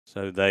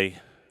So they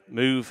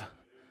move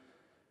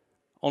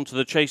onto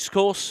the chase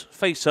course,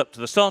 face up to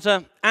the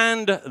starter,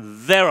 and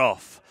they're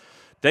off.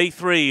 Day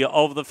 3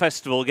 of the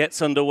festival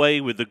gets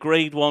underway with the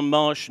Grade 1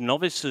 Marsh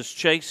Novices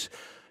Chase.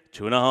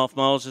 2.5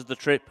 miles is the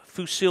trip.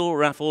 Fusil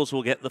Raffles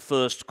will get the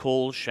first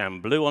call.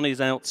 Chamblew on his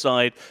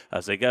outside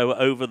as they go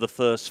over the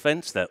first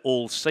fence. They're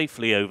all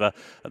safely over.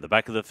 At the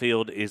back of the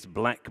field is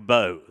Black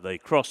Bow. They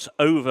cross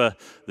over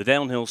the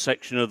downhill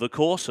section of the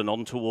course and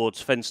on towards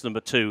fence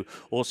number 2,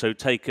 also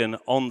taken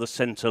on the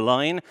centre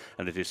line.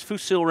 And it is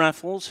Fusil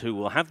Raffles who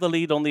will have the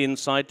lead on the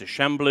inside to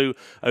Chamblew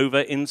over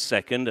in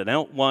second. And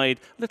out wide,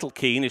 Little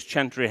Keen is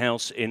Chantry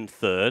House in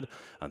third.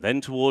 And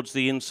then towards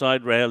the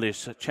inside rail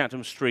is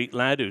Chatham Street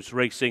Lad, who's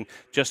racing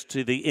just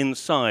to the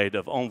inside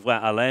of Envoi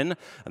Allen.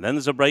 And then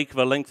there's a break of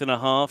 1.5 lengths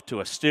to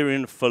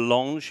Asterian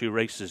Forlonge, who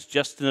races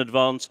just in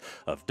advance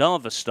of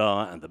Darva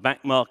Star. And the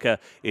back marker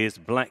is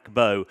Black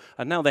Bow.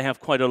 And now they have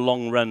quite a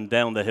long run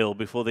down the hill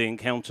before they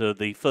encounter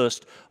the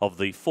first of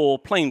the 4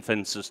 plain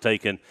fences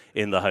taken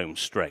in the home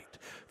straight.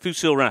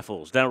 Fusil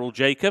Raffles, Darryl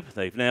Jacob,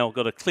 they've now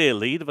got a clear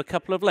lead of a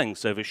couple of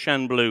lengths over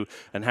Chamblew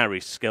and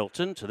Harry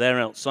Skelton. To their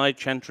outside,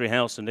 Chantry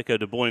House and Nico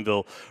de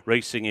Boinville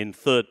racing in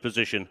third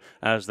position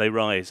as they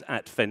rise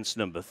at fence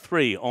number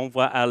 3.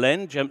 Envoi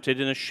Allen jumped in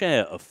a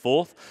share of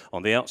 4th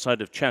on the outside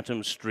of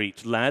Chatham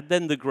Street Lad.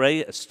 Then the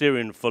grey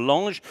Asterian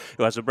Forlonge,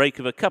 who has a break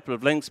of a couple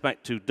of lengths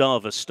back to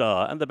Darva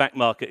Star. And the back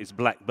marker is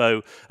Black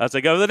Bow as they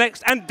go the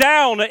next. And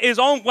down is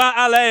Envoi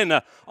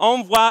Allen.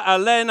 Envoi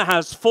Allen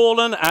has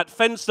fallen at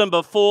fence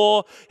number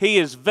 4. He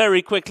is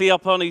very quickly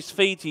up on his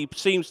feet. He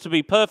seems to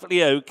be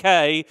perfectly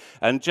okay.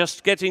 And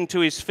just getting to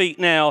his feet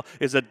now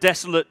is a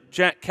desolate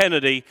Jack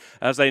Kennedy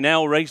as they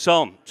now race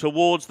on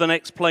towards the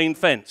next plain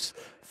fence.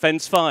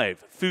 Fence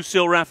 5,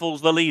 Fusil Raffles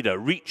the leader,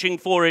 reaching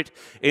for it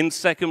in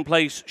second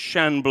place,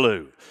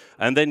 Chamblew.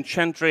 And then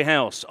Chantry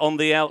House on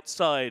the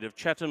outside of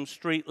Chatham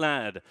Street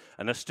Lad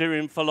and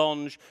Asterian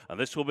Forlonge. And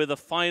this will be the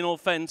final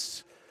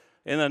fence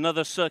in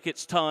another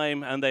circuit's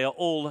time, and they are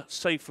all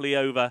safely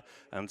over.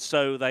 And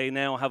so they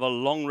now have a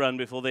long run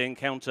before they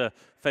encounter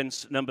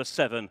fence number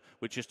 7,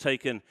 which is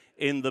taken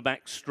in the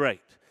back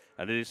straight.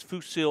 And it is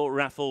Fusil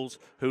Raffles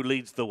who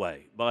leads the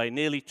way by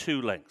nearly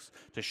 2 lengths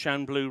to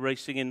Chamblew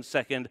racing in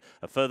second,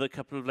 a further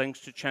couple of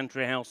lengths to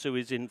Chantry House, who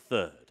is in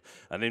third.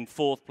 And in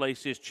 4th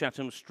place is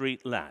Chatham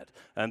Street Lad,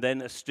 and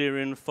then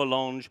Asterian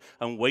Forlonge,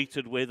 and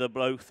weighted with are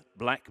both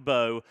Black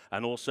Bow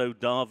and also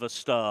Darva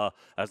Star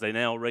as they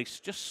now race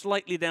just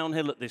slightly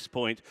downhill at this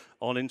point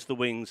on into the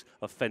wings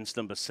of fence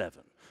number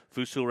 7.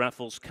 Fusil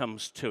Raffles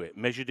comes to it,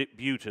 measured it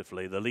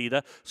beautifully, the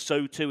leader.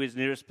 So too his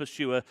nearest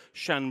pursuer,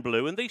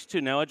 Chamblew. And these two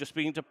now are just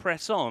beginning to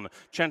press on.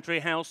 Chantry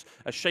House,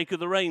 a shake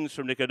of the reins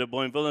from Nico de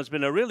Boinville. There's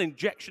been a real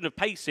injection of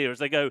pace here as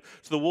they go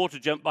to the water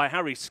jump by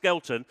Harry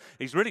Skelton.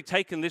 He's really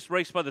taken this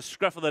race by the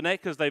scruff of the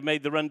neck as they've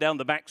made the run down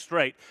the back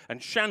straight. And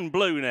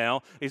Chamblew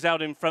now is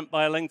out in front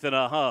by 1.5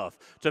 lengths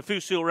to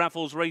Fusil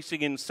Raffles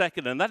racing in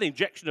second. And that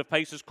injection of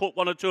pace has caught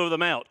 1 or 2 of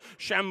them out.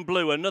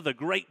 Chamblew, another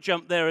great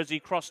jump there as he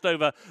crossed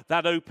over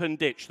that open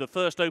ditch. The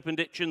first open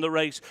ditch in the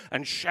race,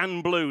 and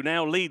Chamblew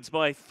now leads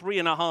by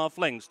 3.5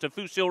 lengths to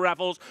Fusil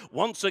Raffles.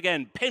 Once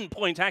again,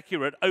 pinpoint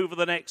accurate over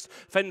the next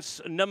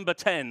fence number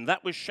 10.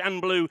 That was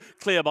Chamblew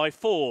clear by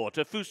 4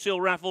 to Fusil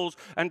Raffles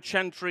and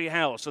Chantry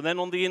House. And then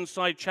on the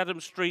inside,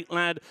 Chatham Street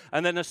Lad,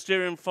 and then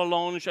Asterian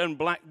Forlonge and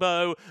Black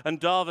Bow,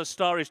 and Darva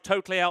Star is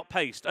totally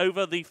outpaced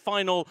over the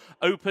final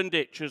open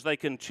ditch as they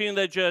continue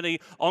their journey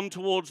on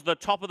towards the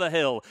top of the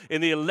hill in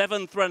the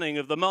 11th running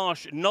of the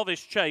Marsh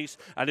Novice Chase.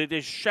 And it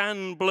is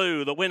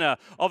Chamblew, the winner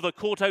of the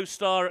Quarto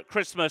Star at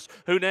Christmas,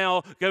 who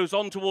now goes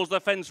on towards the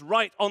fence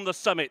right on the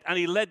summit, and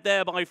he led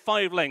there by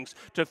 5 lengths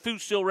to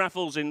Fusil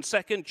Raffles in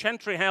second.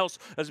 Chantry House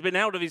has been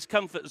out of his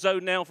comfort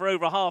zone now for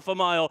over half a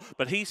mile,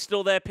 but he's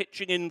still there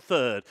pitching in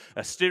third.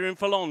 Asterian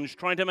Forlonge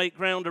trying to make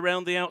ground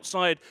around the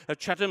outside of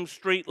Chatham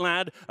Street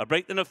Lad, a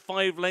break then of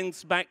 5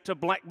 lengths back to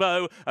Black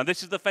Bow, and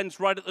this is the fence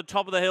right at the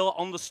top of the hill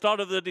on the start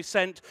of the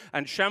descent,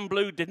 and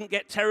Chamblew didn't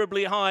get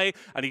terribly high,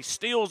 and he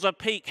steals a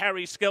peak,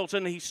 Harry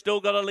Skelton. He's still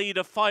got a lead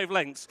of 5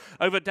 lengths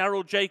over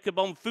Darryl Jacob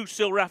on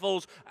Fusil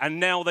Raffles, and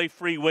now they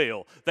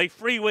freewheel. They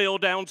freewheel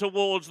down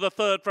towards the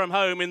third from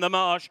home in the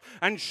marsh,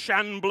 and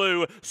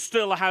Chamblew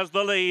still has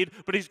the lead,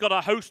 but he's got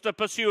a host of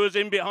pursuers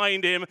in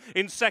behind him.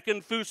 In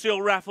second,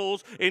 Fusil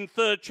Raffles. In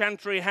third,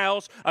 Chantry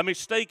House. A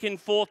mistake in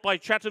 4th by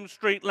Chatham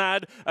Street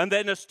Lad, and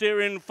then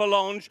Asterian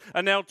Forlonge,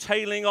 and now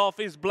tailing off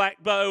is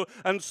Black Bow,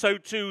 and so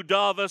too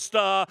Darva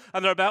Star,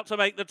 and they're about to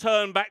make the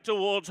turn back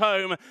towards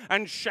home,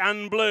 and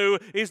Chamblew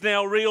is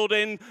now reeled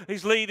in.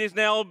 His lead is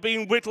now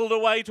being whittled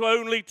away to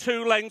only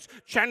 2 lengths.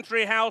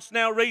 Chantry House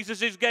now raises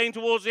his gain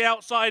towards the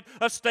outside.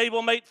 A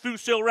stablemate,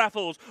 Fusil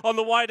Raffles. On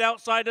the wide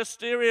outside,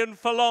 Asterian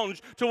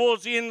Forlonge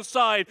towards the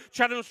inside.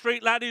 Chatham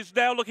Street Lad is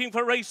now looking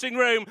for racing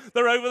room.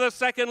 They're over the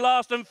second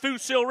last, and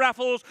Fusil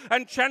Raffles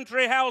and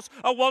Chantry House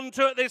are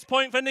 1-2 at this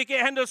point for Nicky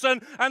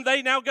Henderson, and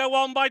they now go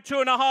on by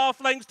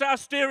 2.5 lengths to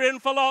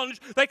Asterian Forlonge.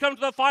 They come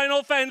to the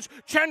final fence.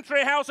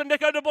 Chantry House and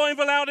Nico de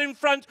Boinville out in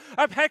front.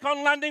 A peck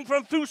on landing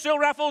from Fusil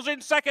Raffles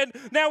in second,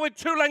 now with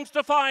 2 lengths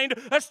to 5. behind.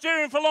 A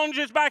steering Furlong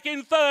is back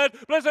in third.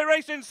 But as they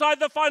race inside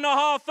the final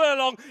half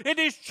furlong, it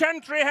is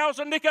Chantry House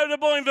and Nico de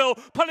Boinville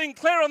pulling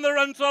clear on the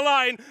run to the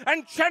line.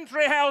 And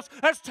Chantry House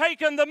has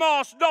taken the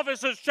Marsh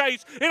Novices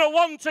Chase in a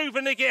 1-2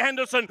 for Nicky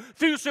Henderson.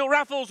 Fusil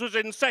Raffles was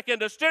in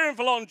second. A steering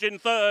Furlong in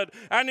third.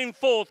 And in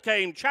fourth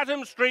came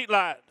Chatham Street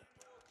Lad.